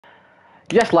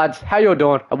Yes lads, how you all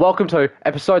doing? And welcome to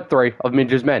episode 3 of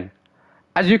Minge's Men.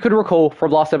 As you could recall from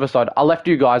last episode, I left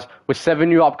you guys with 7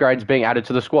 new upgrades being added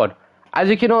to the squad. As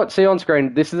you cannot see on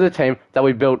screen, this is the team that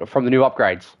we built from the new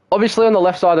upgrades. Obviously on the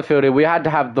left side of the field here, we had to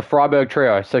have the Freiburg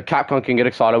trio, so Capcom can get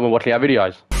excited when watching our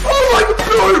videos.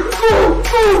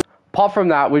 Apart from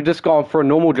that, we've just gone for a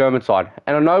normal German side.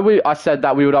 And I know I said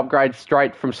that we would upgrade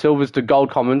straight from silvers to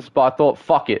gold commons, but I thought,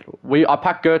 fuck it. I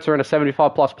packed Goetze in a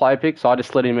 75 plus player pick, so I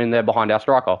just slid him in there behind our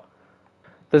striker.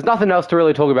 There's nothing else to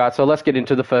really talk about, so let's get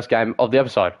into the first game of the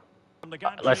episode.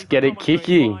 Let's get it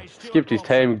kicking. Skipped his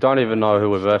team, don't even know who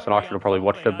we're versing. I should have probably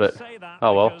watched it, but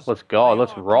oh well, let's go,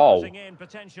 let's roll.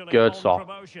 Goetze.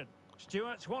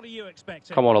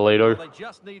 Come on, Alito,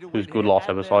 who's good last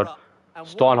episode.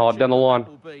 Steinhardt down the line.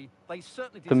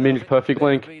 The Minge perfect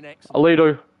link.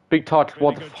 Alito, big touch.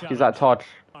 What the fuck is that touch?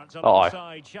 Uh-oh,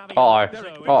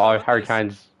 Harry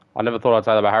Kane's. I never thought I'd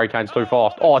say that, but Harry Kane's too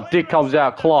fast. Oh, Dick comes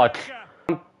out clutch.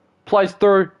 Plays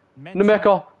through.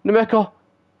 Nemeka.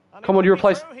 Come on, you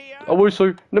replace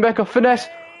Owusu. Nemeka, finesse.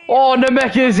 Oh,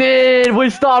 Nemeka's in. We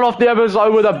start off the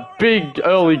episode with a big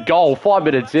early goal. 5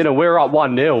 minutes in and we're up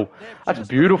 1-0. That's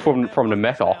beautiful from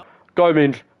Nemeka. Go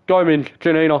Minge.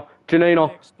 Janina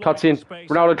cuts in.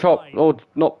 Ronaldo chop. Oh,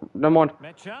 no, never mind.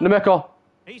 Nemeka.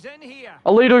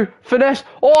 Alito. Finesse.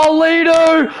 Oh,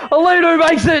 Alito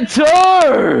makes it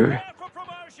 2!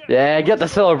 Yeah, get the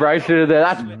celebration in there.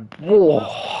 That's... Whoa.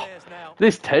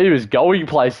 This team is going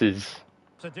places.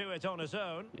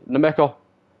 Nemeka.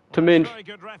 To Minge.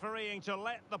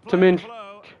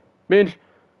 Minge.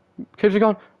 Keeps it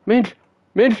going. Minge.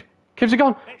 Keeps it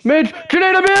going. Minge.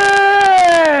 Janina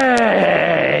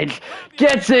Minge!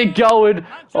 Gets it going.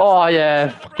 Oh, yeah.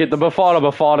 Fuck it. The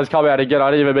Bafana's come out again.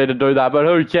 I didn't even mean to do that, but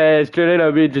who cares?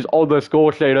 Janina Minge is on the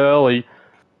score sheet early.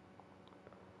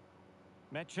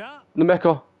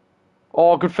 Nemeka.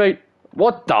 Oh, good feet.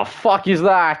 What the fuck is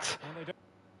that?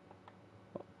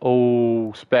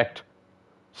 Oh, Spect.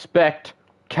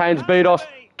 Kane's beat us.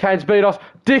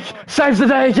 Dick saves the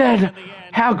day again.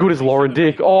 How good is Lauren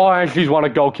Dick? Oh, and she's won a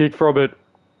goal kick from it.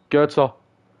 Goetze.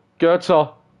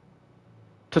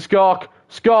 To Skark.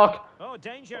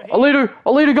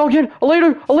 Alito, go again.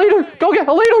 Alito, go again.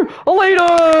 Alito!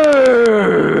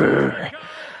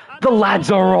 The lads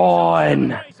are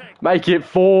on. Make it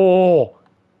 4.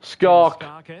 Skark.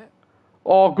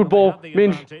 Oh, good ball.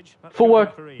 Minge.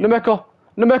 Footwork. Nemeka.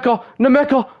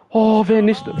 Oh, Van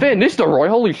Nistelrooy,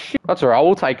 holy shit. That's alright,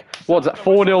 we'll take, what's that,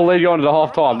 4-0 lead going into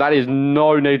half time. That is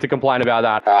no need to complain about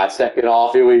that. Alright, second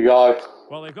half, here we go.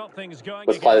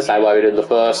 Let's play the same way we did in the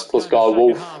first. Let's go,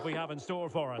 Wolf.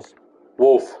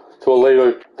 Wolf to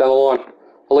Alito, down the line.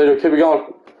 Alito, keep it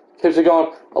going.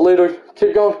 Alito,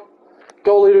 keep going.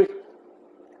 Go, Alito.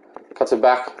 Cuts it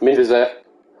back. Minge is there.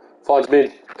 Finds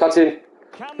Minge. Cuts in.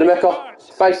 Nemeka.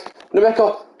 Face.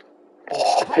 Nemeka.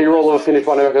 Oh, Peter Oliver finished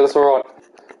by Nemeka, that's alright.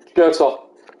 Goetze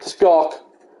to Skark.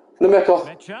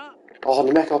 Nemeka. Oh,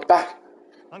 Nemeka back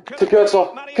to Goetze.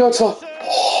 Oh,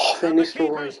 Van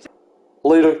Nistelrooy.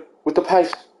 Alito with the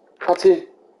pace. Cuts in.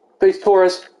 Beats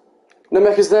Torres.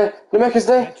 Nemeka's there. Nemeka!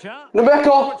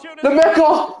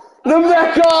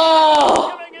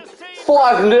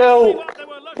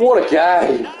 5-0! What a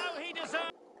game!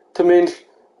 To Minge.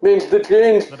 Minge.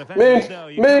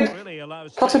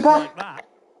 Cuts it back.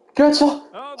 Goetze.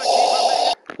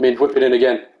 Oh. Minge whip it in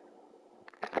again.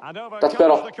 That's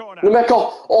better.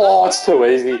 Nemeka. Oh, it's too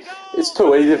easy. It's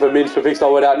too easy for Minge to fix that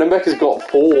one out. Nemeka's got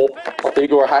 4, I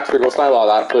think, or a hat-trick or something like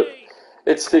that, but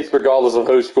it's 6 regardless of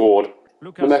who scored.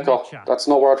 Nemeka. That's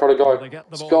not where I try to go.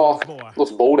 Skark.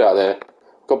 Looks bald out there.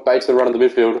 Got Bateson running the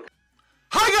midfield.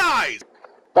 Hi, guys!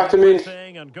 Back to Minge.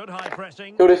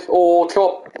 Oh,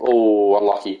 chop. Oh,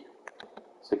 unlucky.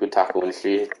 It's a good tackle, and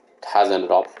she has ended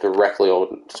up directly or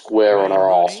square on her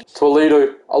ass. To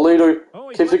Alito.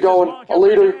 Keeps it going.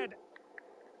 Alito.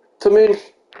 To Minge.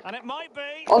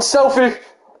 Unselfish.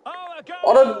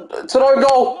 It's an own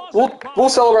goal. We'll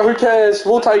celebrate. Who cares?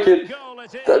 We'll take it.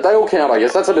 They all count, I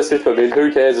guess. That's an assist for Minge.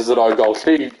 Who cares? It's an own goal.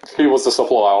 She was the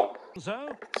supplier. It's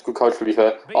a good coach, to be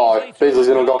fair. Oh, Beasley's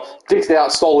in on goal. Dick's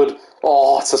out. Solid.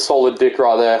 Oh, it's a solid Dick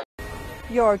right there.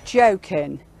 You're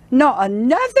joking. Not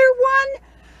another one?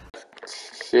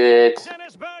 Shit.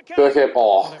 Burkham.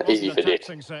 Oh, easy for Dick.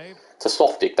 It's a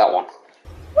soft Dick, that one.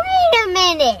 Wait a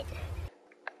minute.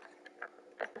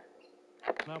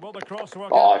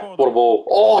 Oh, what a ball.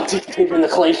 Oh, Dick keeping the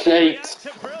clean sheet.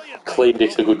 Clean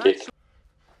Dick's a good Dick.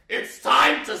 It's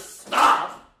time to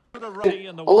stop!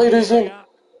 Alito's in.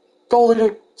 Go,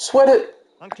 Alito. Sweat it.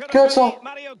 Goetze.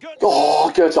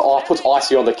 Oh, Goetze. Oh, puts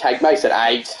icy on the cake. Makes it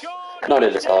 8. No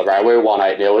need to celebrate. We're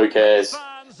 1-8-0. Who cares?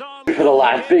 Look at the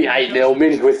lad, big 8-0,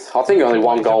 Minge with, I think, only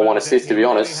 1 goal, 1 assist, to be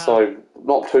honest, so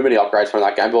not too many upgrades from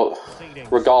that game, but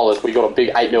regardless, we got a big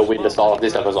 8-0 win to start off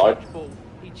this episode.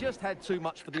 He just had too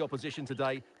much for the opposition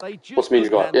today. What's Minge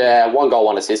got? Yeah, 1 goal,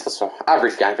 1 assist, that's an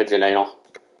average game for Janina.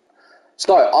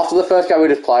 So, after the first game we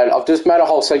just played, I've just made a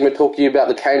whole segment talking about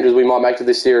the changes we might make to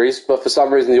this series, but for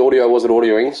some reason the audio wasn't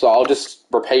audioing, so I'll just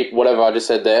repeat whatever I just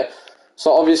said there.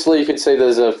 So obviously you can see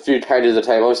there's a few changes to the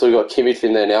team. Obviously we've got Kimmich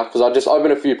in there now, because I just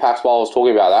opened a few packs while I was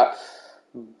talking about that.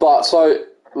 But, so,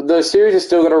 the series is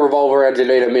still going to revolve around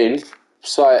Janina Minge,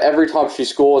 so every time she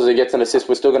scores and gets an assist,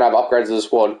 we're still going to have upgrades to the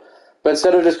squad. But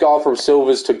instead of just going from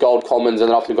silvers to gold commons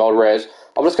and then up to gold rares,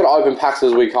 I'm just going to open packs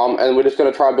as we come, and we're just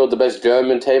going to try and build the best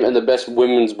German team and the best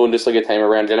women's Bundesliga team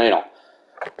around Janina.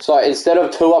 So instead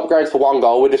of 2 upgrades for 1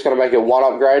 goal, we're just going to make it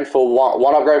 1 upgrade for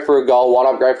one upgrade for a goal, 1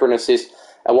 upgrade for an assist,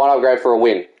 and 1 upgrade for a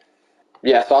win.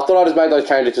 Yeah, so I thought I'd just make those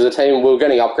changes because the team, we were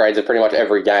getting upgrades at pretty much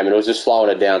every game, and it was just slowing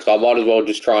it down. So I might as well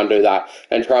just try and do that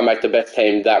and try and make the best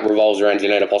team that revolves around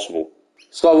Janina possible.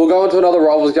 So we'll go into another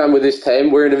rivals game with this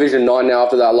team. We're in Division 9 now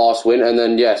after that last win, and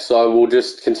then, yeah, so we'll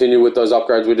just continue with those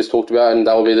upgrades we just talked about, and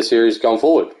that will be the series going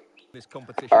forward.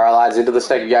 Alright lads, into the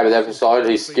second game of the episode.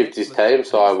 He skipped his team,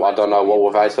 so I don't know what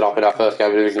we're facing up in our first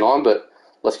game of Division 9, but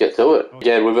let's get to it.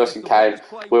 Again, we're versing Kane.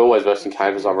 We're always versing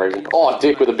Kane for some reason. Oh,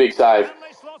 Dick with a big save.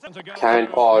 Kane,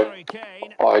 oh,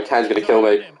 Kane's going to kill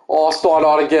me. Oh,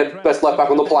 Steinhardt again, best left back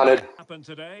on the planet.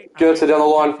 Goethe down the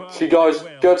line, she goes,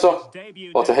 Goethe.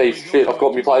 Oh, to he, shit, I've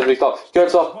got me players mixed up.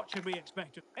 Goethe.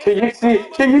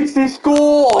 Kiyixi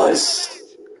scores!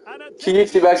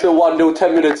 Kiyixi makes it 1-0,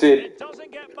 10 minutes in.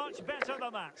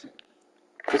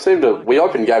 We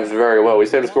opened games very well. We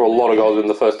seem to score a lot of goals in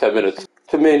the first 10 minutes.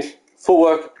 To Minge,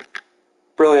 footwork,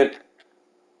 brilliant.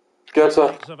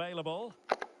 Goethe.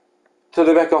 To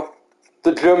the Becker,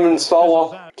 the German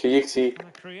star, Kiyixi.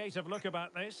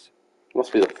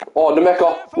 Must be the... Oh,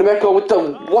 Nemeka with the...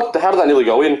 What the... How did that nearly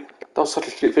go in? That was such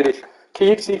a shit finish.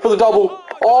 Kiyixi for the double.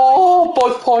 Oh,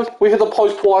 both posts. We hit the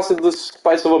post twice in the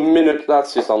space of a minute.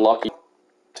 That's just unlucky.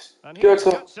 Goethe.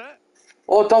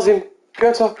 Oh, it does him.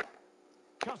 Goethe.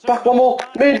 Back one more.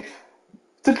 Mid.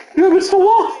 The German star.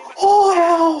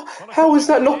 Oh, how is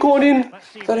that not going in?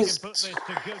 That is...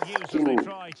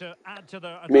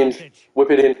 Minge.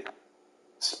 Whip it in.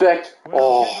 Spect.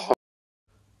 Oh...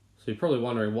 So you're probably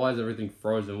wondering, why is everything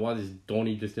frozen? Why is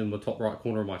Donny just in the top right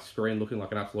corner of my screen looking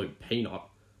like an absolute peanut?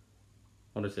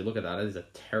 Honestly, look at that. That is a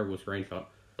terrible screenshot.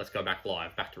 Let's go back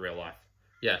live, back to real life.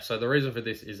 Yeah, so the reason for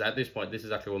this is at this point, this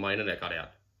is actually when my internet cut out.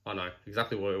 I know,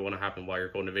 exactly what would want to happen while you're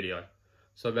recording a video.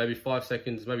 So maybe 5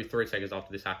 seconds, maybe 3 seconds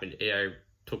after this happened, EA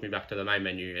took me back to the main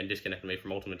menu and disconnected me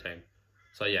from Ultimate Team.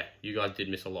 So yeah, you guys did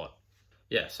miss a lot.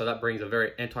 Yeah, so that brings a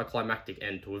very anticlimactic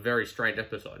end to a very strange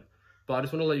episode. But I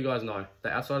just want to let you guys know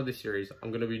that outside of this series,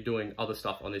 I'm going to be doing other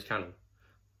stuff on this channel.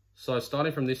 So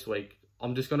starting from this week,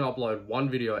 I'm just going to upload 1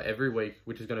 video every week,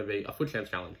 which is going to be a Foot Champs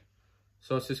challenge.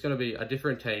 So it's just going to be a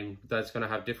different team that's going to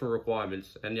have different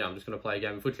requirements. And yeah, I'm just going to play a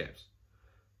game of Foot Champs.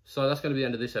 So that's going to be the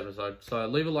end of this episode. So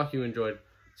leave a like if you enjoyed,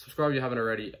 subscribe if you haven't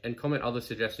already, and comment other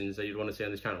suggestions that you'd want to see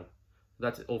on this channel.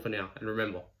 That's all for now. And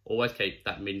remember, always keep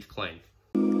that minge clean.